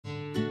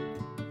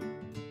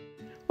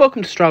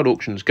Welcome to Stroud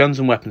Auctions Guns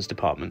and Weapons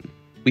Department.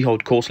 We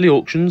hold quarterly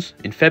auctions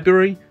in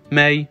February,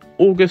 May,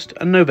 August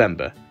and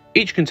November,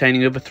 each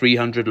containing over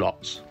 300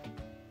 lots.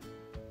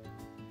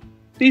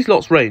 These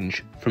lots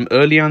range from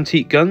early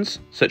antique guns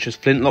such as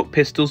flintlock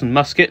pistols and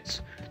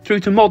muskets through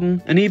to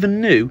modern and even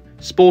new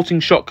sporting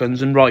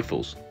shotguns and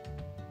rifles.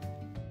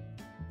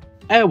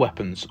 Air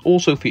weapons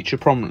also feature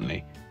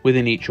prominently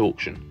within each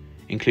auction,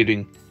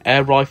 including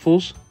air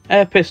rifles,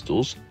 air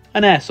pistols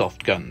and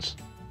airsoft guns.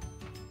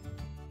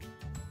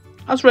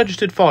 As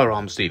registered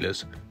firearms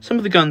dealers, some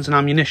of the guns and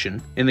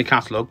ammunition in the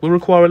catalogue will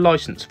require a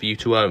licence for you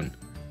to own.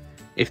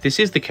 If this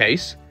is the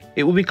case,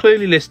 it will be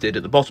clearly listed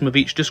at the bottom of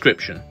each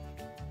description.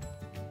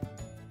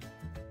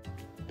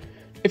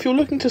 If you're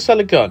looking to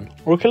sell a gun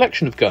or a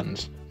collection of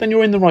guns, then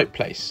you're in the right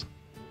place.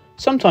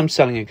 Sometimes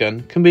selling a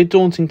gun can be a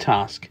daunting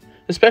task,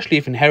 especially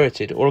if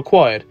inherited or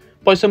acquired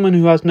by someone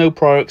who has no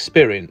prior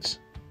experience.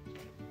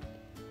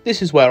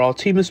 This is where our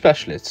team of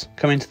specialists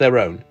come into their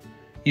own.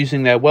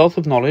 Using their wealth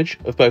of knowledge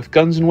of both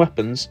guns and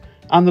weapons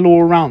and the law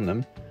around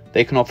them,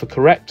 they can offer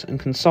correct and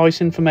concise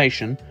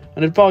information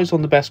and advise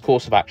on the best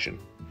course of action.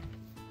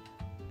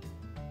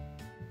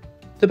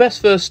 The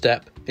best first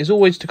step is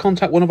always to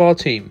contact one of our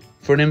team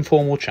for an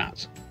informal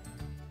chat.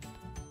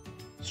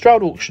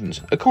 Stroud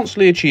Auctions are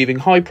constantly achieving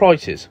high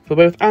prices for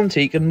both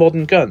antique and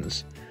modern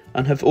guns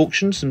and have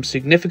auctioned some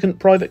significant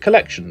private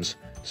collections,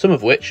 some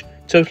of which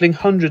totalling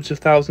hundreds of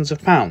thousands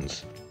of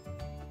pounds.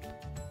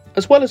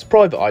 As well as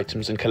private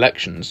items and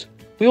collections,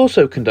 we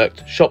also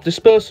conduct shop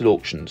dispersal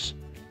auctions,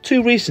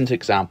 two recent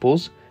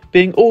examples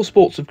being All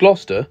Sports of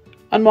Gloucester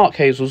and Mark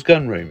Hazel's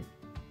Gun Room.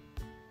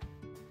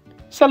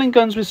 Selling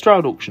guns with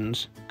Stroud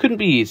Auctions couldn't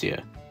be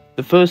easier.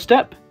 The first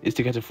step is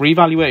to get a free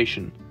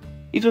valuation.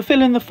 Either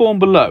fill in the form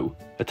below,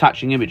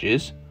 attaching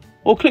images,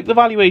 or click the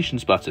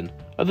valuations button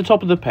at the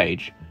top of the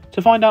page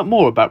to find out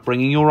more about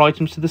bringing your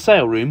items to the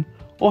sale room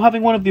or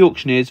having one of the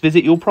auctioneers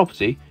visit your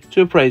property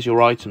to appraise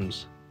your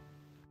items.